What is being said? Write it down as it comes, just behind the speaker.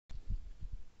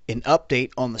an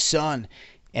update on the sun,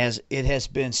 as it has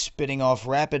been spitting off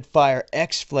rapid fire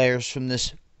X flares from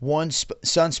this one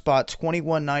sunspot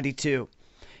 2192.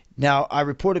 Now, I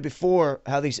reported before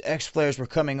how these X flares were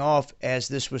coming off as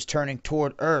this was turning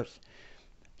toward Earth.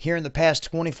 Here in the past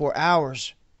 24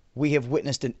 hours, we have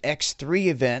witnessed an X3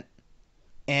 event,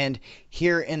 and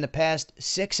here in the past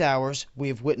 6 hours, we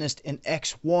have witnessed an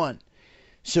X1.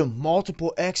 So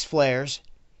multiple X flares,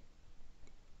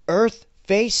 Earth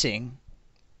facing,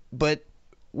 but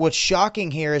what's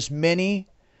shocking here is many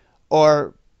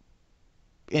are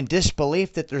in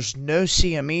disbelief that there's no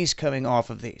CMEs coming off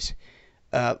of these.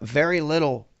 Very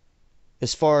little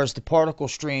as far as the particle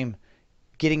stream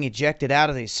getting ejected out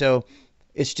of these. So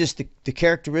it's just the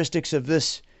characteristics of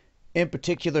this in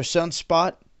particular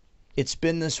sunspot. It's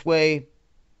been this way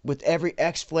with every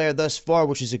X flare thus far,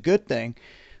 which is a good thing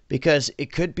because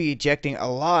it could be ejecting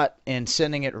a lot and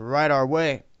sending it right our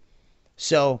way.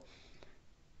 So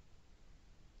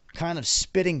kind of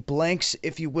spitting blanks,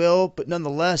 if you will, but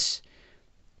nonetheless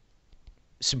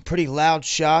some pretty loud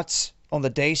shots on the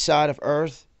day side of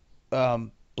Earth,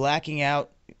 blacking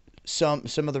out some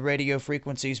of the radio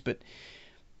frequencies. But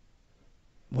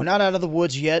we're not out of the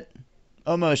woods yet.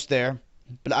 Almost there.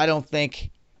 But I don't think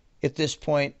at this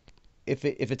point, if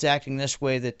it's acting this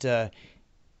way, that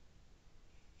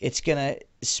it's going to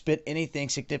spit anything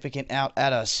significant out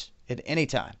at us at any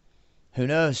time. Who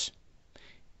knows?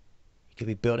 You could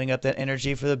be building up that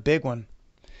energy for the big one.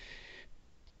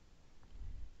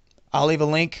 I'll leave a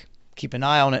link. Keep an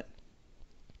eye on it.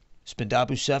 It's been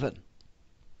Dabu7.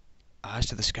 Eyes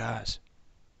to the skies.